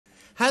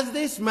Has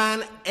this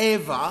man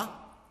ever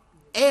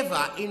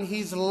in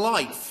his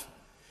life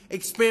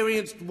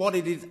experienced what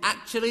it is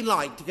actually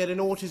like to get an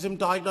autism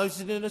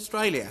diagnosis in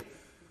Australia?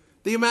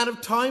 The amount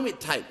of time it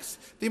takes,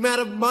 the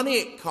amount of money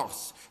it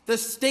costs, the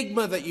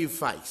stigma that you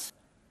face.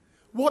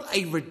 What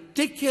a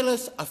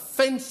ridiculous,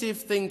 offensive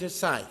thing to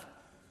say.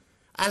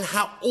 And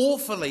how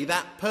awfully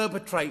that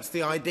perpetrates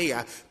the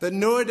idea that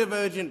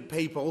neurodivergent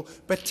people,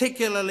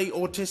 particularly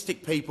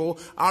autistic people,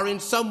 are in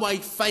some way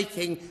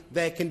faking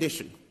their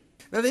condition.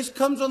 Now, this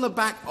comes on the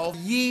back of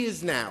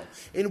years now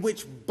in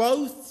which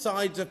both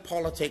sides of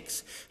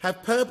politics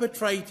have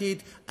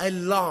perpetrated a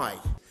lie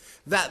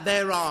that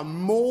there are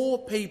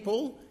more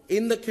people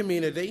in the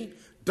community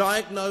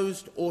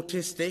diagnosed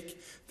autistic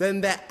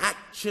than there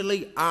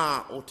actually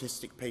are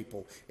autistic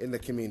people in the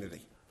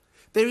community.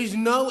 There is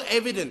no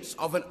evidence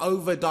of an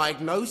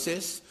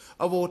overdiagnosis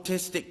of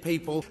autistic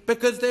people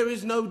because there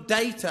is no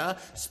data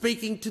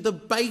speaking to the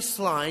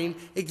baseline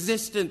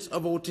existence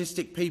of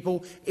autistic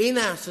people in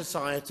our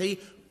society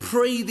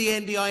pre the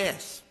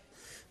NDIS.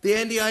 The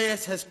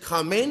NDIS has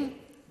come in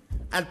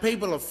and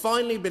people have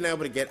finally been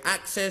able to get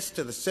access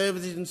to the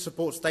services and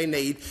supports they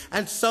need,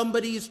 and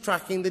somebody is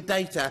tracking the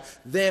data.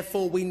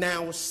 Therefore, we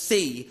now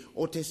see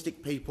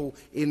autistic people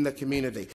in the community.